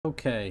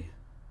Okay,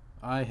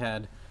 I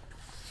had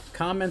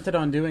commented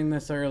on doing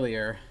this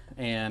earlier,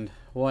 and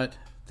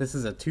this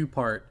is a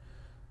two-part.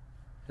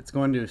 It's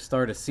going to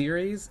start a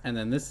series, and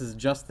then this is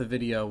just the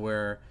video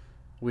where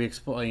we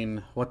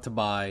explain what to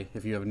buy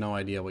if you have no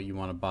idea what you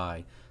want to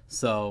buy.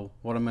 So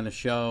what I'm going to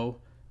show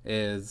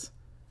is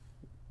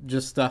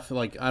just stuff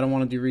like I don't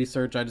want to do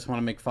research, I just want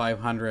to make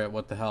 500.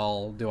 What the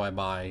hell do I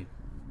buy?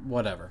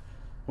 Whatever.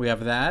 We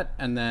have that,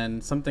 and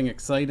then something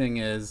exciting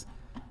is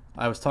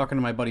I was talking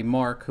to my buddy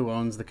Mark, who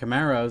owns the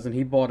Camaros, and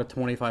he bought a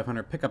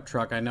 2500 pickup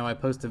truck. I know I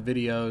posted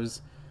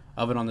videos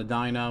of it on the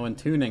dyno and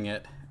tuning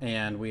it,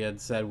 and we had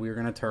said we were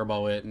going to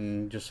turbo it,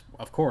 and just,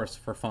 of course,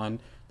 for fun.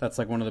 That's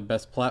like one of the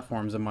best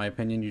platforms, in my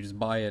opinion. You just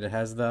buy it. It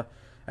has the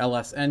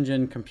LS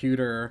engine,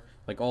 computer,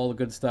 like all the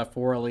good stuff,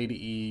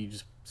 4L80E. You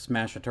just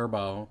smash a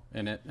turbo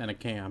in it and a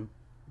cam,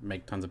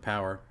 make tons of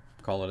power,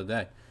 call it a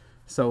day.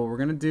 So what we're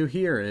going to do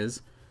here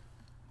is,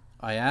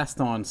 I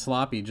asked on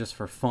Sloppy just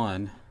for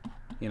fun.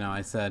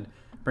 I said,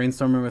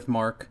 brainstorming with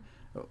Mark,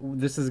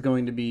 this is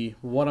going to be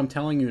what I'm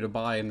telling you to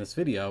buy in this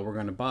video. We're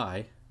going to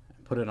buy,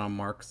 put it on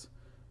Mark's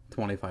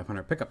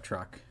 2500 pickup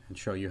truck and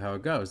show you how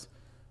it goes.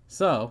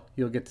 So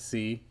you'll get to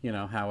see,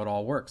 how it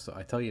all works. So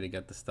I tell you to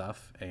get the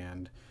stuff,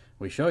 and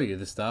we show you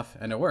the stuff,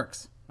 and it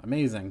works.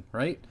 Amazing,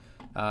 right?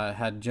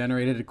 Had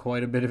generated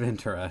quite a bit of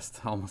interest,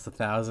 almost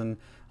 1,000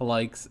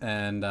 likes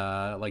and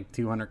like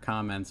 200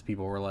 comments.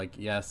 People were like,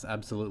 yes,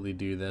 absolutely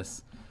do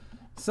this.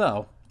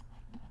 So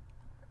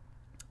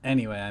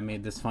anyway, I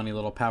made this funny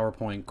little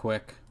PowerPoint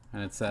quick,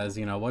 and it says,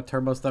 what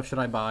turbo stuff should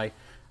I buy?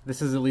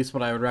 This is at least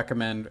what I would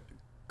recommend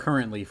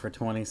currently for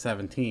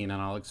 2017,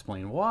 and I'll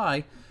explain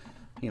why.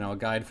 A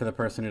guide for the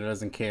person who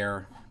doesn't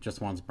care,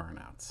 just wants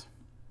burnouts.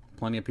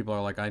 Plenty of people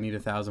are like, I need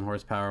 1,000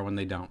 horsepower when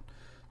they don't.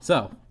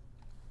 So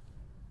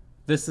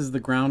this is the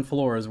ground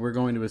floor, as we're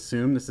going to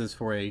assume. This is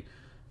for a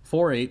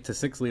 4.8 to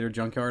 6 liter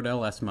junkyard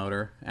LS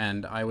motor,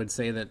 and I would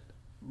say that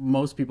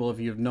most people,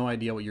 if you have no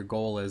idea what your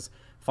goal is,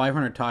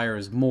 500 tire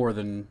is more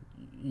than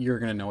you're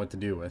going to know what to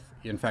do with.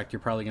 In fact, you're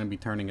probably going to be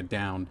turning it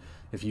down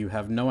if you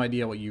have no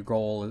idea what your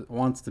goal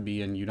wants to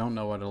be and you don't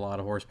know what a lot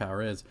of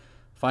horsepower is.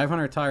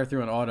 500 tire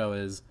through an auto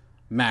is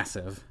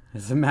massive.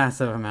 It's a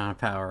massive amount of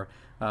power.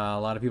 A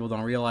lot of people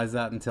don't realize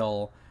that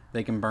until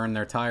they can burn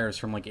their tires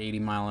from like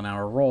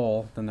 80-mile-an-hour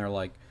roll. Then they're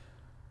like,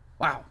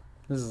 wow,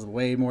 this is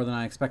way more than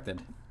I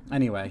expected.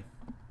 Anyway,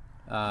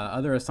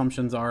 other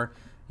assumptions are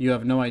you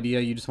have no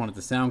idea, you just want it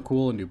to sound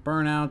cool and do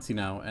burnouts,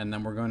 and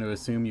then we're going to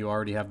assume you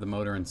already have the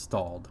motor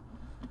installed.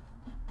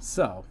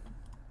 So,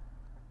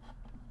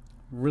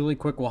 really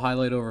quick, we'll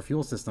highlight over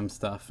fuel system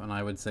stuff, and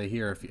I would say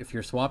here, if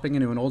you're swapping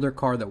into an older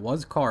car that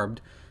was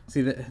carbed,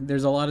 see,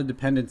 there's a lot of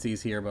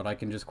dependencies here, but I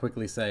can just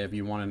quickly say if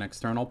you want an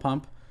external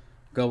pump,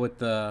 go with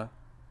the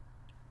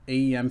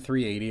AEM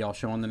 380, I'll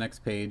show on the next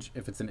page.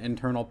 If it's an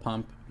internal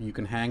pump, you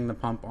can hang the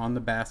pump on the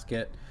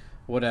basket,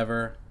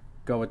 whatever.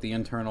 Go with the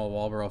internal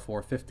Walbro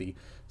 450.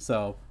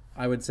 So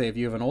I would say if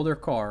you have an older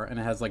car and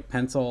it has like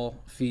pencil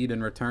feed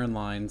and return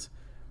lines,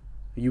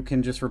 you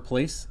can just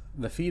replace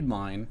the feed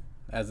line,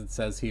 as it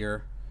says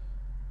here,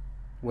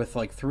 with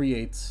like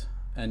 3/8,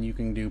 and you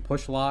can do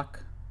push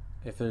lock.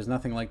 If there's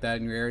nothing like that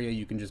in your area,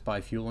 you can just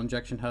buy fuel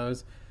injection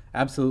hose.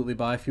 Absolutely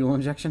buy fuel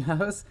injection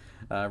hose.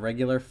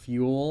 Regular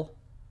fuel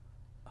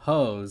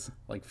hose,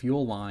 like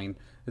fuel line,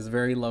 is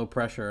very low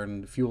pressure,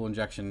 and fuel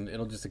injection,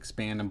 it'll just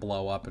expand and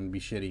blow up and be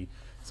shitty.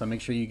 So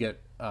make sure you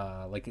get,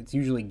 like, it's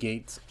usually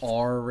Gates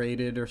R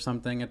rated or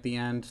something at the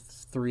end,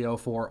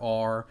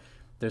 304R.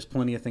 There's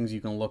plenty of things you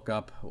can look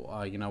up.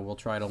 We'll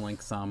try to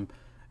link some,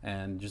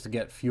 and just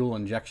get fuel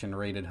injection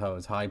rated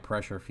hose, high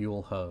pressure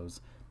fuel hose.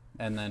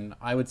 And then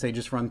I would say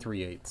just run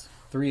 3/8.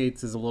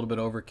 3/8 is a little bit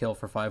overkill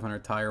for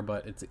 500 tire,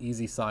 but it's an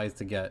easy size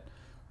to get.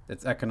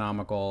 It's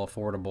economical,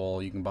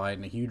 affordable. You can buy it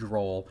in a huge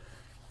roll.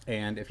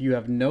 And if you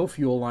have no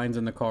fuel lines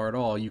in the car at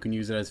all, you can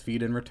use it as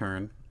feed and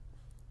return.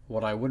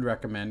 What I would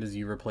recommend is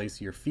you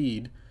replace your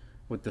feed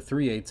with the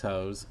 3/8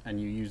 hose, and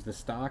you use the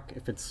stock.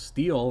 If it's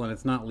steel and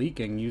it's not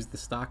leaking, use the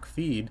stock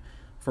feed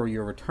for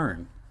your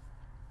return.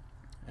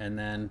 And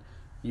then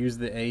use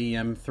the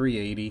AEM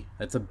 380.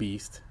 That's a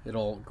beast.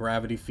 It'll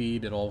gravity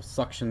feed. It'll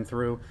suction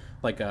through.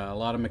 Like a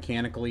lot of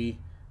mechanically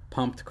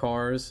pumped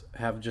cars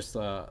have just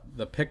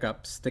the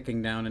pickup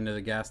sticking down into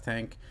the gas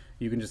tank.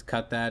 You can just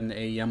cut that, and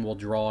AEM will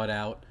draw it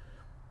out.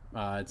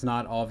 It's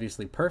not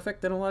obviously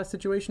perfect in a lot of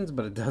situations,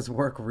 but it does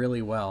work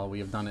really well. We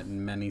have done it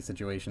in many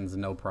situations,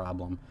 no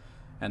problem.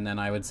 And then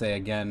I would say,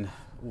 again,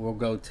 we'll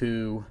go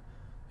to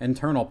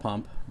internal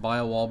pump, buy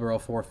a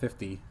Walbro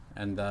 450,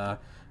 and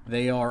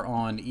they are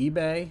on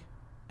eBay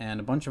and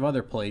a bunch of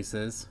other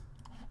places.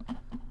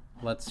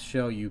 Let's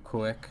show you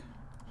quick.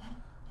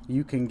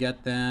 You can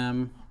get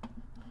them,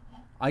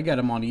 I get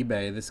them on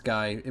eBay. This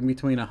guy, in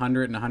between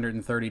 $100 and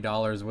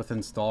 $130 with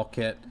install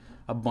kit.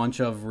 A bunch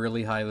of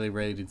really highly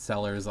rated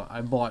sellers.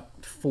 I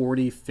bought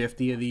 40,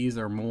 50 of these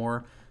or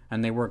more,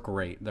 and they work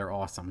great. They're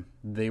awesome.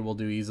 They will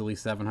do easily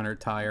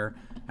 700 tire.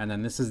 And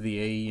then this is the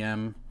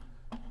AEM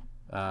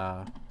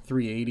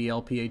 380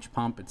 LPH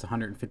pump. It's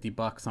 150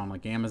 bucks on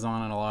like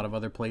Amazon and a lot of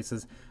other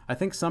places. I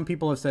think some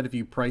people have said if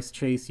you price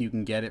chase, you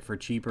can get it for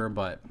cheaper,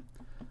 but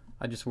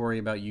I just worry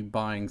about you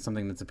buying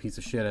something that's a piece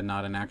of shit and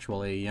not an actual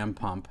AEM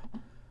pump.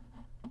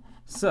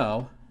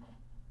 So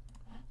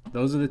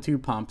those are the two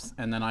pumps,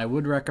 and then I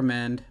would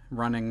recommend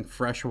running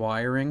fresh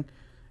wiring.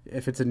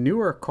 If it's a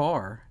newer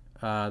car,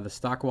 the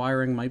stock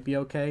wiring might be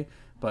okay,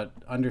 but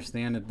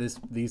understand that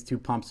these two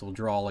pumps will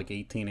draw like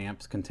 18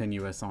 amps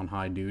continuous on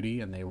high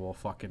duty, and they will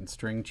fucking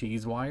string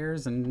cheese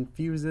wires and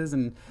fuses.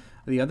 And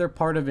the other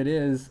part of it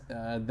is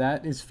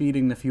that is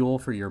feeding the fuel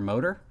for your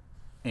motor,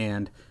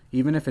 and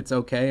even if it's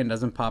okay and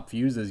doesn't pop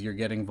fuses, you're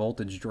getting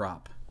voltage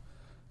drop.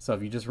 So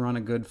if you just run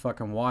a good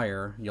fucking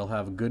wire, you'll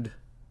have good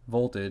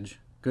voltage,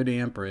 good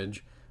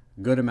amperage,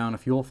 good amount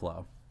of fuel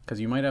flow. Because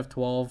you might have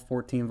 12,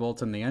 14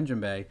 volts in the engine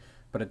bay,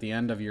 but at the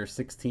end of your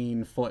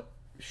 16-foot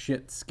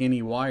shit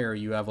skinny wire,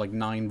 you have like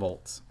 9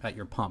 volts at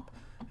your pump.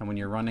 And when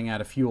you're running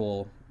out of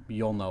fuel,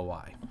 you'll know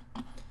why.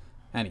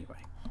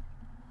 Anyway,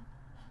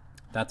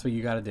 that's what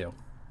you got to do.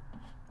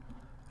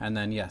 And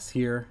then yes,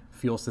 here,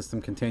 fuel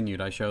system continued.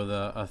 I show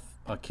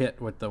a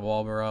kit with the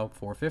Walboro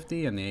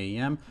 450 and the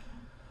AEM.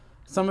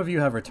 Some of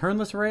you have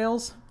returnless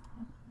rails.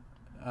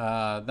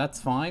 That's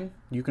fine.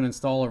 You can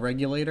install a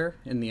regulator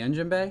in the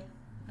engine bay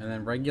and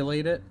then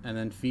regulate it and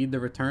then feed the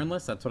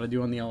returnless. That's what I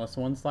do on the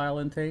LS1 style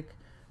intake.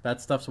 That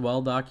stuff's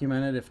well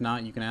documented. If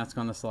not, you can ask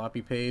on the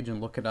sloppy page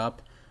and look it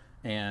up.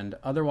 And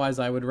otherwise,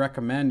 I would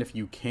recommend, if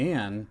you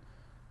can,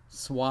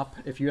 swap.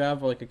 If you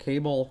have like a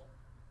cable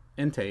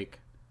intake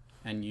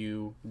and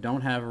you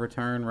don't have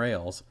return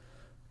rails,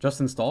 just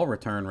install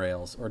return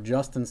rails, or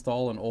just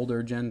install an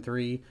older Gen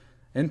 3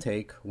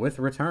 intake with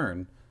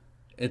return.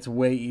 It's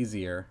way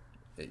easier.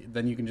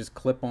 Then you can just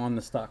clip on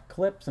the stock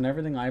clips and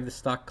everything. I have the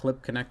stock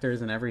clip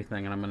connectors and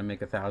everything, and I'm going to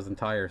make 1,000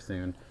 tires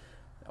soon.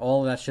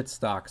 All of that shit's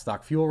stock.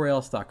 Stock fuel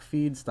rail, stock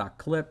feed, stock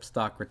clip,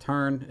 stock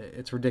return.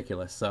 It's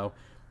ridiculous. So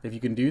if you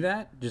can do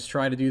that, just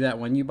try to do that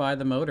when you buy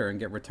the motor and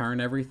get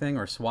return everything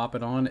or swap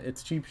it on.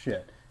 It's cheap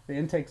shit. The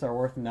intakes are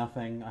worth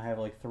nothing. I have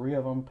like 3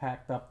 of them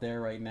packed up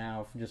there right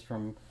now just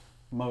from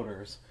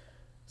motors.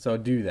 So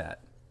do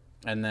that.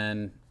 And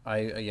then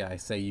I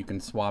say you can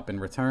swap and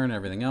return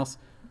everything else.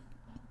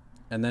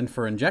 And then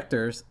for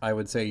injectors, I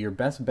would say your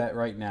best bet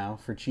right now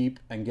for cheap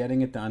and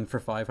getting it done for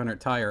 500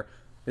 tire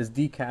is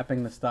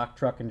decapping the stock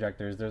truck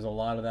injectors. There's a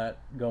lot of that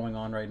going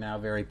on right now.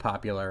 Very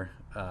popular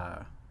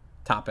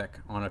topic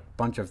on a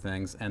bunch of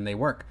things, and they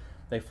work.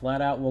 They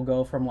flat out will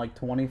go from like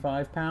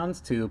 25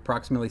 pounds to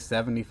approximately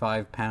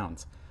 75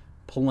 pounds.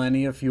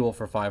 Plenty of fuel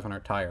for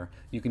 500 tire.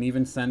 You can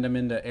even send them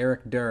into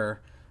Eric Durr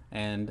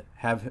and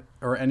have,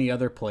 or any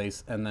other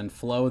place, and then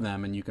flow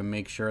them, and you can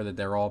make sure that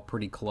they're all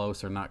pretty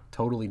close or not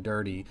totally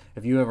dirty.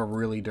 If you have a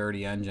really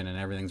dirty engine and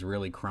everything's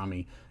really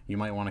crummy, you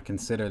might want to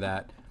consider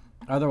that.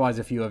 Otherwise,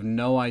 if you have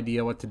no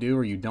idea what to do,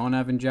 or you don't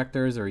have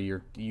injectors, or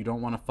you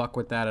don't want to fuck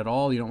with that at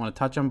all, you don't want to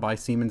touch them, buy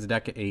Siemens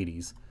Deca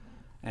 80s.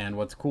 And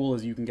what's cool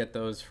is you can get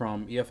those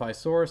from EFI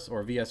Source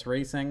or VS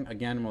Racing.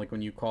 Again, like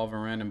when you call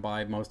Varen and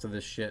buy most of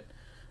this shit,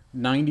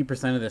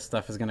 90% of this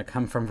stuff is going to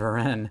come from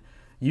Varen.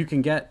 You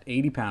can get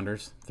 80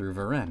 pounders through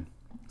Varen.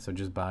 So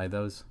just buy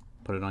those,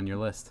 put it on your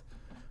list.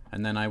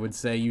 And then I would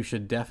say you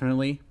should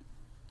definitely,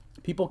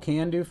 people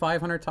can do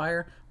 500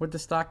 tire with the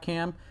stock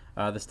cam.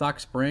 The stock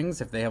springs,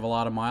 if they have a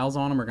lot of miles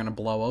on them, are going to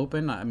blow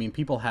open. I mean,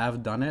 people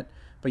have done it.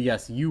 But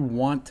yes, you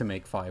want to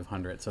make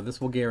 500. So this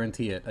will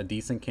guarantee it, a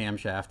decent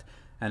camshaft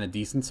and a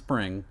decent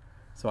spring.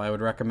 So I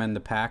would recommend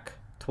the Pack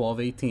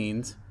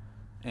 1218s.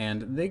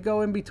 And they go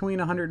in between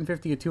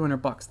 150 to 200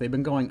 bucks. They've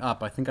been going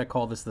up. I think I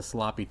call this the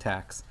sloppy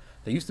tax.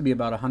 They used to be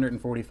about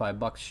 145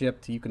 bucks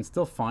shipped. You can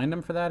still find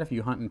them for that if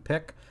you hunt and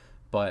pick,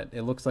 but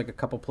it looks like a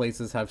couple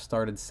places have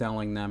started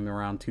selling them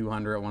around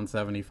 200 at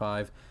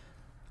 175.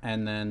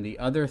 And then the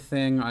other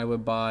thing I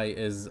would buy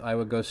is I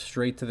would go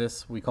straight to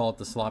this. We call it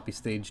the sloppy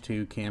stage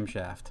 2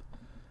 camshaft.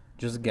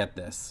 Just get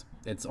this.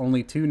 It's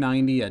only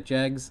 $290 at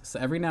Jegs. So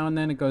every now and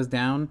then it goes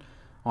down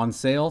on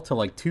sale to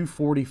like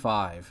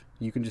 $245.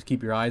 You can just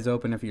keep your eyes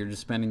open if you're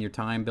just spending your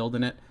time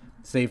building it.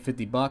 Save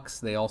 50 bucks.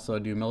 They also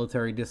do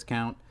military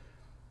discount.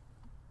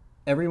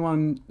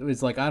 Everyone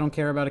is like, I don't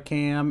care about a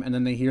cam, and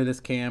then they hear this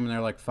cam and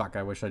they're like, fuck,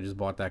 I wish I just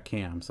bought that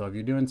cam. So if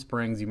you're doing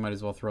springs, you might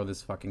as well throw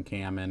this fucking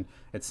cam in.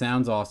 It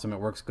sounds awesome. It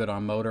works good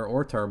on motor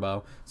or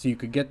turbo. So you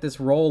could get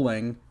this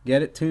rolling,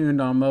 get it tuned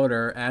on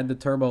motor, add the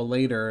turbo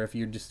later if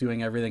you're just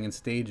doing everything in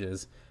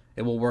stages.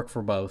 It will work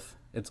for both.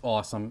 It's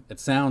awesome. It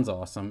sounds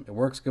awesome. It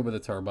works good with a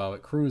turbo.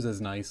 It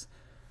cruises nice.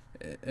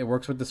 It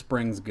works with the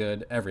springs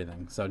good,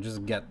 everything. So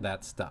just get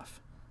that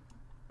stuff.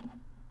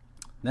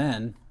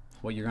 Then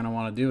what you're going to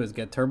want to do is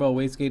get turbo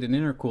wastegate and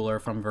intercooler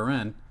from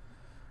Varen.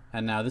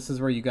 And now this is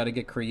where you got to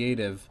get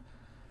creative.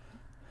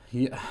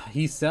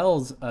 He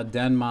sells a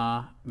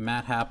denmah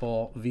Matt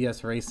Happel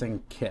VS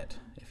Racing kit.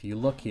 If you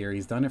look here,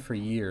 he's done it for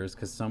years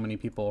because so many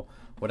people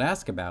would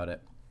ask about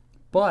it.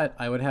 But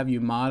I would have you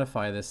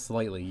modify this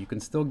slightly. You can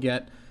still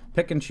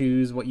pick and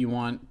choose what you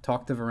want.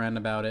 Talk to Varen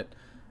about it.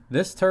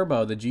 This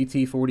turbo, the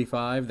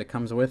GT45 that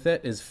comes with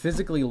it, is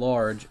physically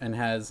large and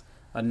has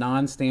a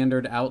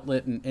non-standard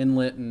outlet and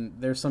inlet, and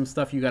there's some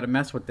stuff you got to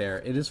mess with there.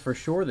 It is for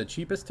sure the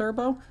cheapest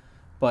turbo,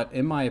 but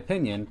in my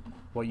opinion,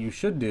 what you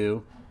should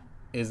do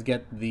is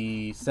get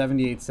the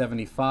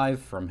 7875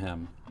 from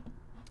him.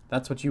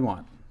 That's what you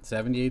want,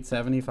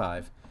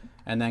 7875,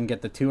 and then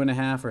get the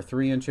 2.5 or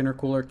 3-inch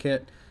intercooler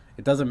kit.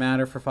 It doesn't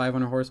matter for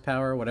 500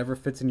 horsepower, whatever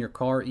fits in your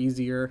car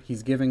easier.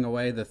 He's giving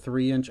away the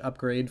 3-inch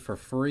upgrade for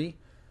free.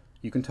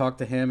 You can talk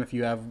to him if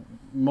you have,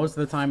 most of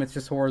the time it's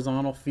just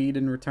horizontal feed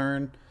and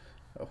return,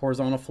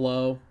 horizontal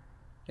flow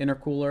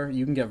intercooler.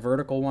 You can get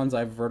vertical ones. I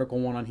have a vertical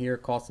one on here.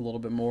 It costs a little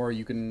bit more.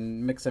 You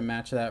can mix and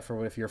match that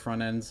for if your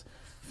front end's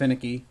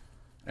finicky.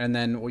 And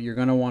then what you're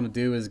going to want to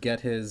do is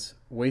get his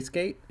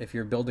wastegate. If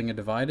you're building a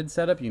divided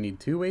setup, you need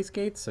 2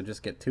 wastegates, so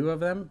just get 2 of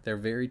them. They're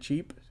very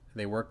cheap.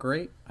 They work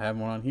great. I have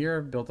one on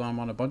here, built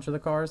on a bunch of the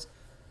cars.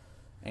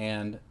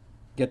 And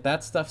get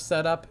that stuff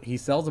set up. He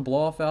sells a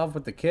blow-off valve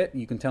with the kit.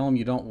 You can tell him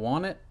you don't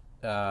want it.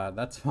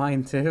 That's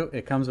fine too.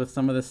 It comes with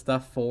some of this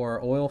stuff for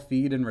oil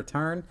feed and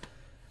return.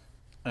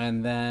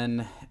 And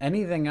then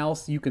anything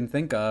else you can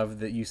think of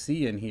that you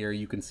see in here,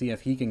 you can see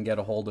if he can get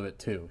a hold of it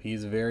too.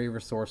 He's very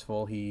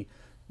resourceful. He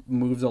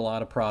moves a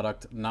lot of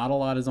product. Not a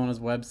lot is on his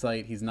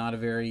website. He's not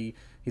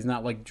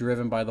like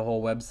driven by the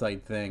whole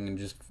website thing and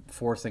just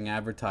forcing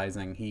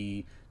advertising.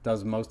 He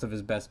does most of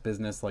his best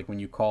business like when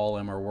you call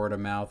him or word of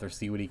mouth or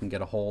see what he can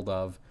get a hold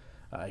of.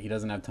 He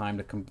doesn't have time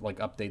to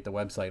update the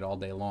website all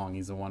day long.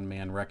 He's a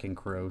one-man wrecking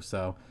crew.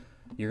 So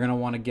you're going to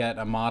want to get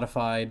a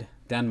modified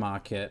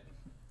denmah kit.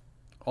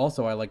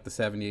 Also, I like the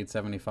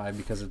 7875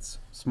 because it's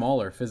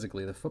smaller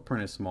physically. The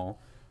footprint is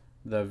small.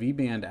 The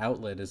V-band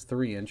outlet is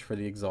 3-inch for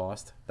the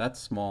exhaust. That's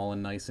small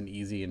and nice and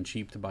easy and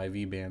cheap to buy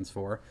V-bands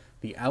for.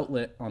 The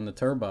outlet on the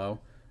turbo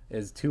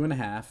is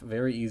 2.5,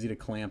 very easy to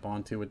clamp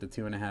onto with the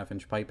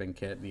 2.5-inch piping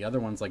kit. The other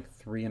one's like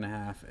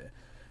 3.5.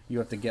 You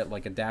have to get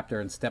like adapter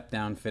and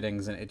step-down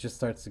fittings, and it just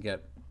starts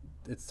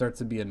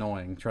to be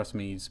annoying. Trust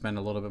me, you spend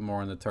a little bit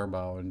more on the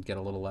turbo and get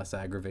a little less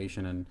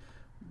aggravation and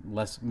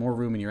more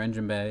room in your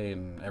engine bay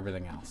and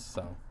everything else.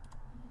 So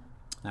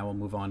now we'll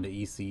move on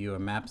to ECU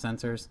and map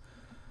sensors.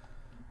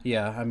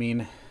 Yeah, I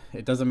mean,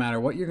 it doesn't matter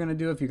what you're going to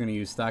do. If you're going to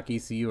use stock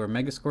ECU or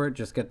megasquirt,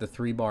 just get the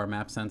 3-bar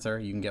map sensor.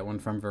 You can get one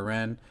from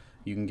Varen.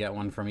 You can get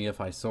one from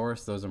EFI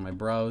Source. Those are my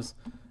bros.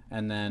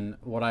 And then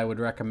what I would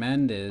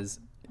recommend is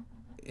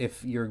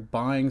if you're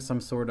buying some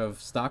sort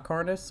of stock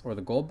harness or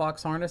the gold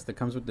box harness that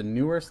comes with the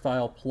newer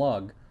style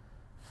plug,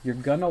 you're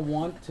going to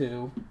want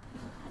to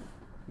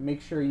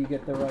make sure you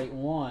get the right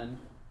one.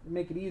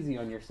 Make it easy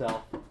on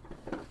yourself.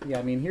 Yeah,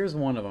 I mean, here's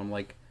one of them.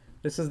 Like,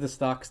 this is the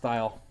stock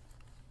style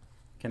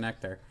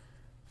connector.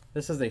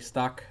 This is a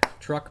stock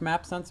truck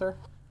map sensor,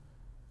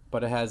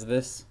 but it has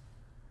this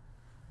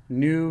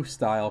new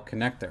style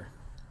connector.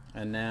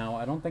 And now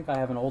I don't think I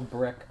have an old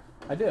brick.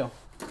 I do.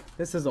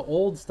 This is an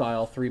old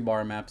style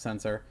 3-bar map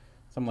sensor.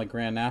 Some like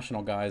Grand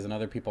National guys and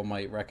other people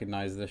might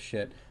recognize this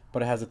shit,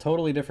 but it has a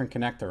totally different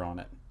connector on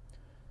it.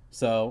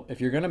 So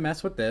if you're gonna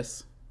mess with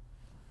this,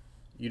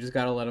 you just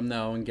gotta let them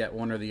know and get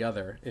one or the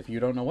other. If you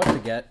don't know what to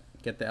get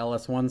the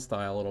LS1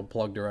 style. It'll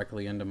plug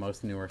directly into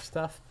most newer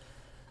stuff.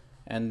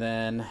 And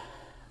then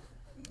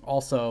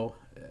also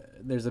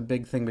there's a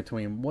big thing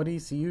between what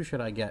ECU should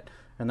I get,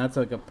 and that's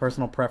like a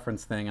personal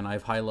preference thing, and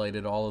I've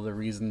highlighted all of the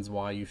reasons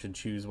why you should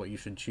choose what you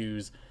should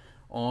choose.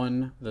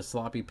 On the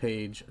sloppy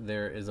page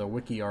there is a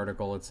wiki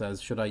article. It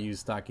says, should I use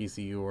stock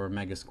ECU or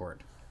megasquirt?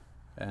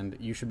 And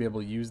you should be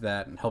able to use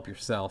that and help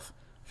yourself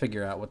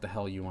figure out what the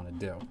hell you want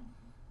to do.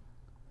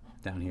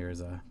 Down here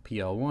is a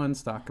PL1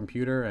 stock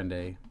computer and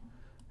a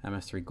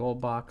MS3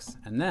 gold box.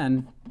 And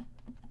then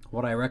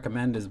what I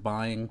recommend is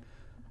buying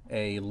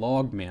a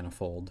log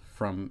manifold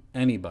from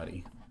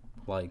anybody.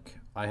 Like,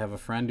 I have a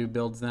friend who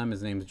builds them.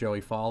 His name's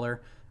Joey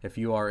Fowler. If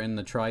you are in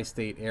the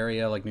tri-state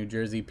area, like New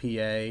Jersey,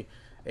 PA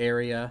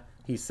area,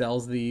 he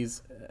sells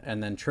these.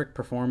 And then Trick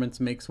Performance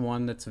makes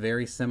one that's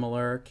very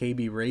similar.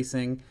 KB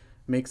Racing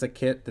makes a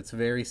kit that's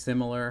very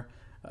similar.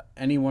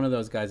 Any one of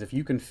those guys, if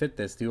you can fit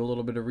this, do a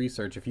little bit of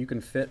research. If you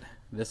can fit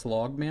this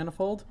log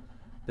manifold,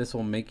 this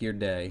will make your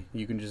day.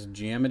 You can just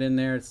jam it in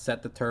there,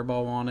 set the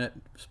turbo on it.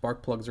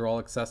 Spark plugs are all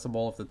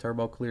accessible if the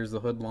turbo clears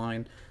the hood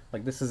line.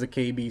 Like, this is a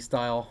KB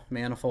style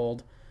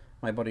manifold.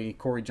 My buddy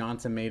Corey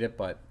Johnson made it,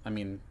 but I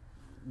mean,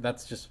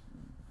 that's just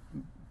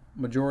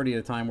majority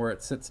of the time where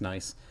it sits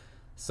nice.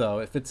 So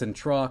it fits in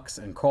trucks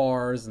and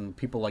cars and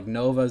people like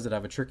Novas that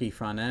have a tricky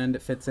front end.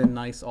 It fits in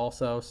nice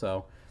also.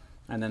 So,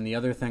 and then the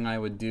other thing I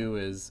would do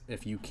is,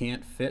 if you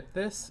can't fit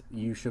this,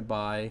 you should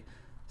buy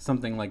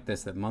something like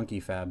this that Monkey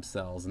Fab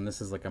sells, and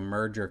this is like a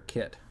merger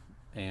kit,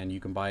 and you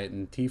can buy it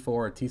in T4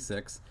 or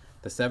T6.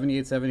 The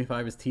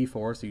 7875 is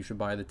T4, so you should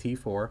buy the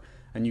T4,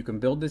 and you can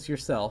build this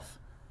yourself.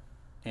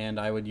 And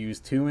I would use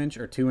 2-inch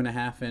or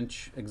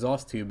 2.5-inch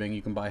exhaust tubing.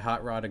 You can buy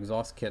hot rod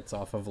exhaust kits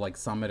off of like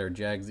Summit or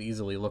Jegs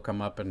easily. Look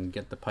them up and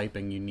get the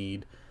piping you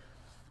need,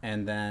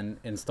 and then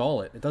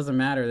install it. It doesn't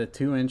matter the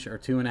 2-inch or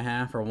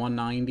 2.5 or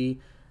 190.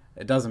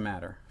 It doesn't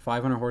matter.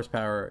 500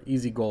 horsepower,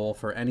 easy goal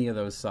for any of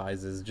those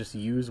sizes. Just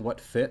use what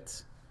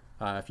fits.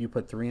 If you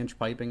put 3-inch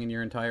piping in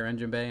your entire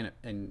engine bay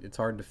and it's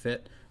hard to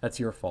fit, that's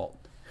your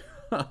fault.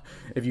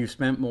 If you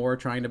spent more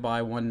trying to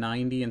buy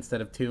 190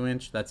 instead of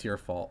 2-inch, that's your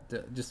fault.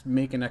 Just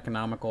make an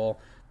economical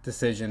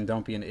decision.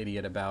 Don't be an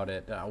idiot about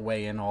it.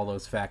 Weigh in all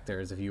those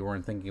factors if you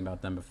weren't thinking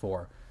about them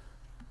before.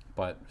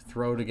 But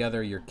throw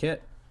together your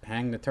kit,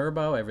 hang the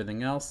turbo,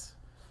 everything else,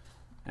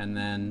 and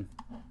then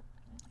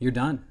you're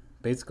done.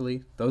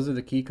 Basically, those are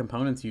the key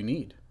components you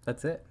need.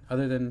 That's it.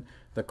 Other than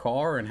the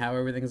car and how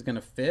everything's going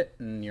to fit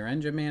and your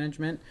engine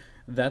management,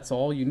 that's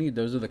all you need.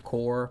 Those are the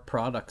core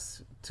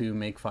products to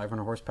make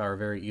 500 horsepower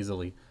very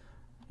easily.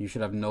 You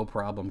should have no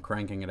problem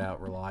cranking it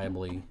out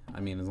reliably.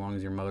 I mean, as long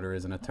as your motor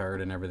isn't a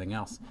turd and everything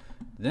else.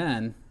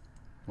 Then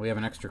we have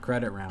an extra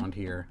credit round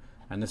here,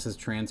 and this is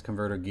trans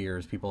converter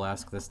gears. People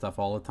ask this stuff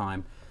all the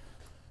time.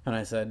 And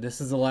I said,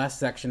 this is the last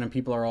section, and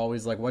people are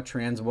always like, what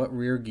trans, what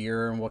rear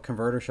gear, and what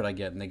converter should I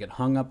get? And they get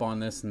hung up on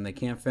this, and they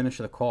can't finish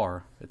the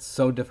car. It's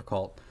so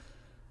difficult.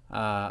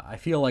 I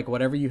feel like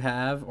whatever you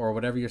have, or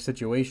whatever your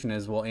situation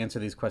is, will answer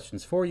these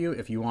questions for you.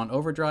 If you want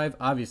overdrive,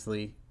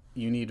 obviously,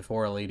 you need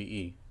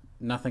 4L80E.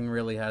 Nothing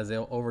really has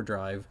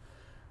overdrive,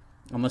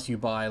 unless you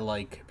buy,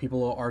 like, people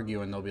will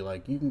argue, and they'll be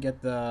like, you can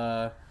get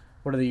the,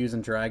 what do they use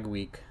in Drag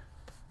Week?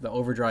 The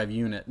overdrive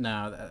unit.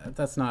 No,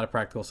 that's not a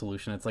practical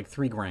solution. It's like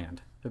 $3,000.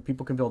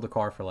 People can build a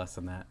car for less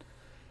than that.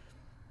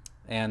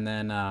 And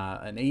then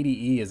an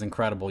 80E is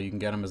incredible. You can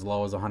get them as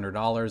low as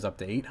 $100 up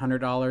to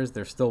 $800.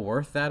 They're still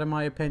worth that in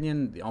my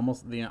opinion.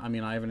 I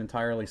mean, I have an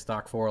entirely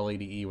stock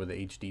 4L80E with a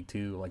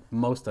HD2, like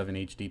most of an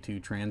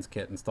HD2 trans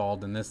kit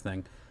installed in this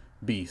thing.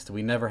 Beast.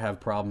 We never have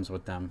problems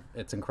with them.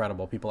 It's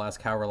incredible. People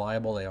ask how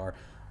reliable they are.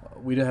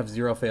 We do have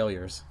 0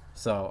 failures.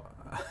 So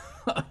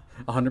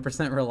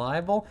 100%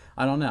 reliable?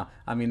 I don't know.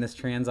 I mean, this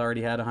trans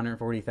already had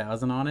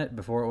 140,000 on it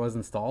before it was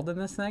installed in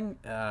this thing.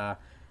 The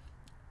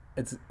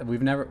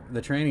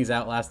trannies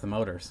outlast the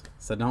motors,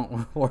 so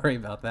don't worry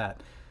about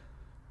that.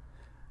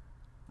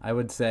 I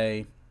would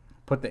say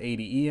put the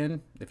 80E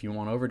in if you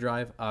want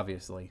overdrive,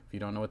 obviously. If you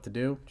don't know what to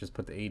do, just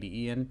put the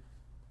 80E in,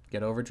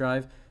 get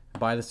overdrive.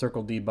 Buy the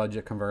Circle D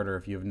budget converter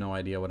if you have no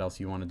idea what else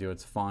you want to do.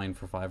 It's fine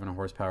for 500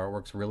 horsepower. It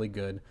works really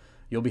good.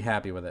 You'll be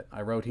happy with it.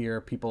 I wrote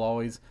here, people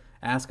always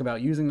ask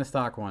about using the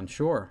stock one.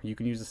 Sure, you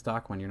can use the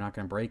stock one. You're not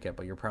going to break it,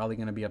 but you're probably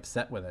going to be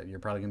upset with it. You're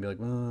probably going to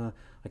be like,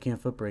 I can't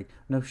foot brake.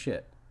 No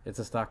shit. It's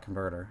a stock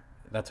converter.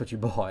 That's what you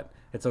bought.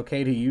 It's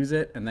okay to use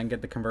it and then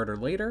get the converter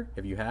later.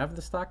 If you have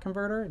the stock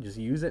converter, just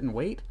use it and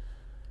wait.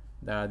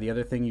 The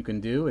other thing you can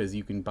do is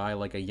you can buy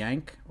like a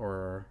Yank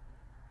or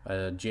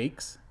a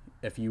Jake's.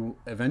 If you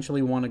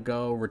eventually want to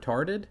go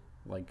retarded,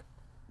 like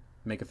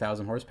make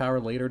 1,000 horsepower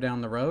later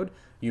down the road,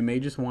 you may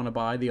just want to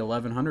buy the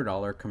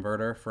 $1,100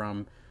 converter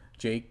from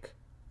Jake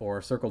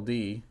or Circle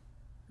D.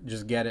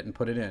 Just get it and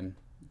put it in.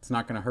 It's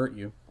not going to hurt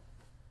you.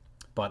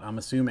 But I'm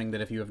assuming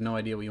that if you have no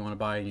idea what you want to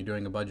buy and you're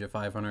doing a budget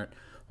 500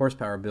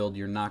 horsepower build,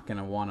 you're not going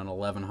to want an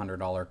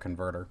 $1,100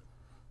 converter.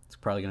 It's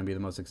probably going to be the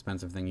most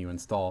expensive thing you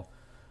install.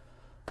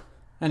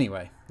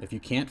 Anyway, if you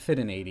can't fit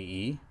an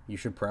 80E, you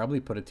should probably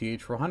put a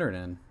TH400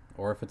 in.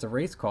 Or if it's a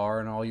race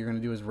car and all you're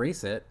going to do is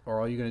race it, or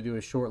all you're going to do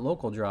is short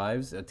local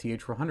drives, a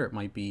TH400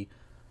 might be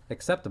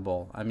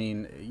acceptable. I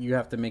mean, you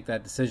have to make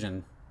that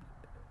decision.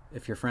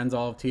 If your friends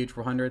all have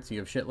TH400s, so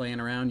you have shit laying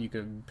around, you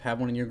could have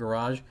one in your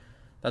garage,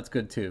 that's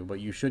good too. But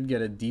you should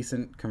get a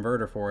decent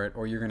converter for it,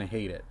 or you're going to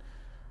hate it.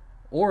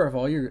 Or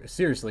if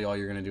seriously all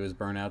you're going to do is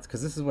burnouts,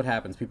 because this is what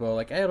happens. People are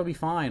like, hey, it'll be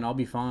fine, I'll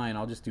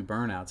just do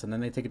burnouts. And then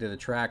they take it to the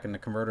track and the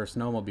converter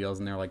snowmobiles,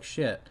 and they're like,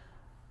 shit,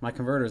 my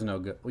converter's no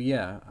good. Well,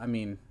 yeah, I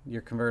mean,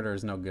 your converter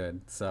is no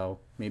good, so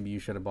maybe you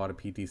should have bought a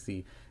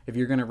PTC. If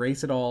you're going to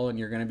race it all and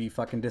you're going to be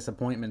fucking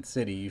disappointment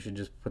city, you should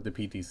just put the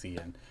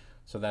PTC in.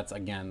 So that's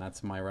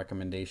my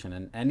recommendation.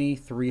 And any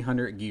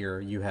 300 gear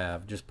you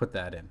have, just put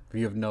that in. If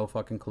you have no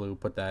fucking clue,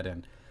 put that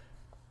in.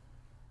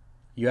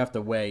 You have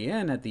to weigh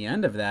in at the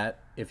end of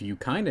that if you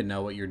kind of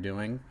know what you're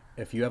doing.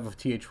 If you have a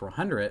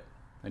TH400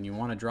 and you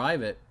want to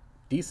drive it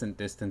decent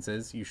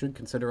distances, you should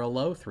consider a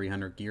low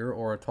 300 gear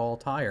or a tall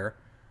tire.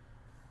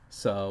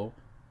 So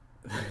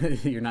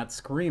you're not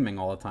screaming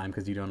all the time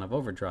because you don't have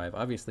overdrive.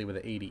 Obviously, with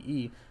an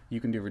 80E,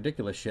 you can do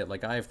ridiculous shit.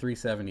 Like I have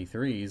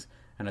 373s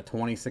and a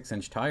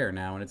 26-inch tire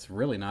now, and it's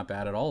really not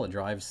bad at all. It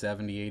drives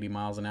 70, 80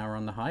 miles an hour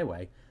on the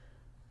highway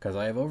because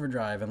I have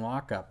overdrive and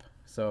lockup.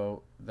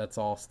 So that's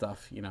all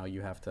stuff, you know,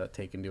 you have to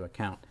take into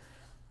account.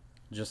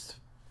 Just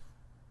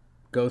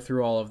go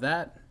through all of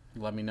that.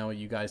 Let me know what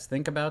you guys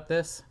think about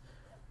this.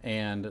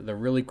 And the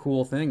really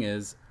cool thing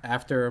is,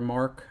 after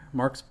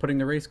Mark's putting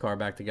the race car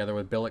back together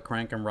with billet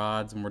crank and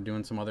rods, and we're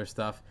doing some other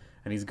stuff,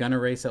 and he's gonna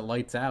race at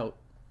lights out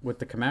with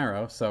the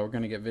Camaro, so we're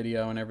gonna get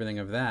video and everything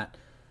of that.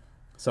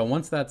 So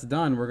once that's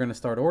done, we're gonna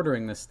start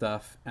ordering this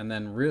stuff, and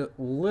then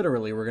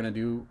literally we're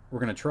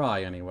gonna try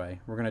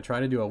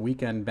to do a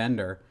weekend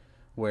bender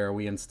where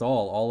we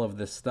install all of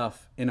this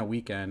stuff in a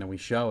weekend and we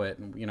show it,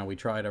 and you know, we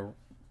try to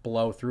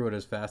blow through it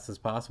as fast as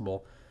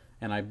possible.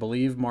 And I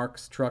believe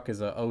Mark's truck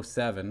is a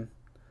 07.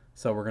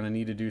 So we're going to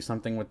need to do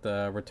something with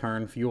the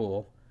return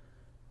fuel.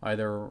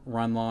 either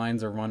run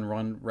lines or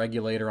run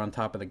regulator on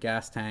top of the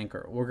gas tank,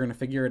 or we're going to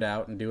figure it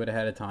out and do it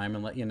ahead of time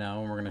and let you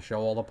know, and we're going to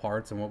show all the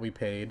parts and what we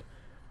paid,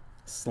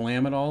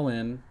 slam it all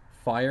in,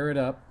 fire it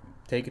up,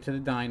 take it to the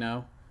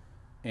dyno,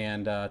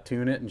 and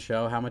tune it and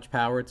show how much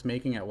power it's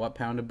making at what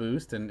pound of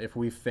boost. And if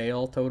we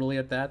fail totally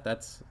at that,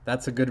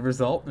 that's a good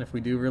result. And if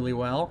we do really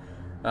well,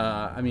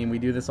 I mean, we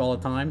do this all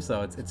the time,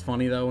 so it's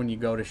funny though when you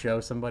go to show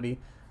somebody,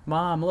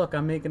 Mom, look,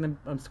 I'm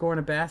scoring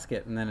a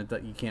basket, and then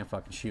you can't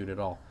fucking shoot at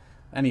all.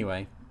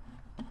 Anyway,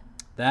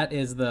 that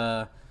is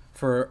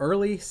for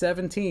early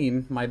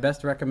 17, my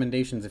best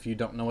recommendations if you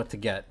don't know what to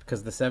get,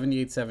 because the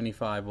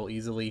 7875 will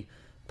easily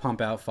pump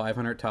out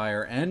 500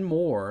 tire and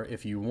more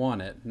if you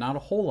want it. Not a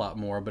whole lot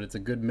more, but it's a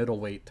good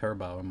middleweight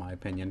turbo in my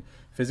opinion.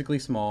 Physically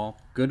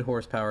small, good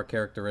horsepower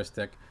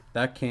characteristic.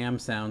 That cam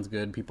sounds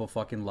good. People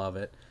fucking love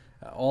it.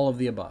 All of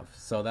the above.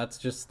 So that's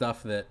just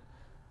stuff that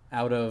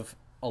out of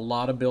a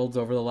lot of builds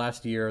over the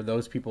last year,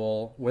 those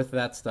people with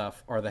that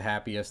stuff are the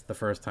happiest the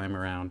first time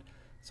around.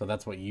 So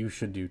that's what you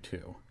should do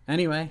too.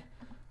 Anyway,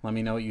 let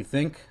me know what you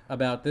think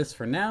about this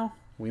for now.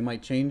 We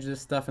might change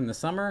this stuff in the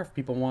summer if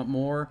people want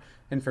more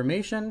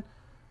information.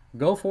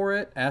 Go for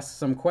it. Ask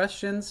some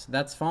questions.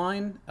 That's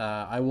fine.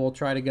 I will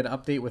try to get an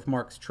update with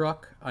Mark's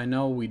truck. I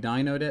know we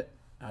dynoed it.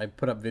 I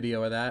put up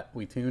video of that.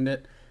 We tuned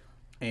it.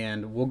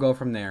 And we'll go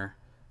from there.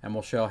 And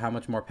we'll show how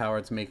much more power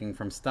it's making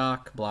from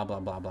stock. Blah, blah,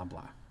 blah, blah,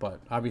 blah. But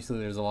obviously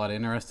there's a lot of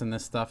interest in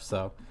this stuff.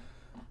 So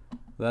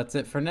that's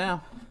it for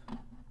now.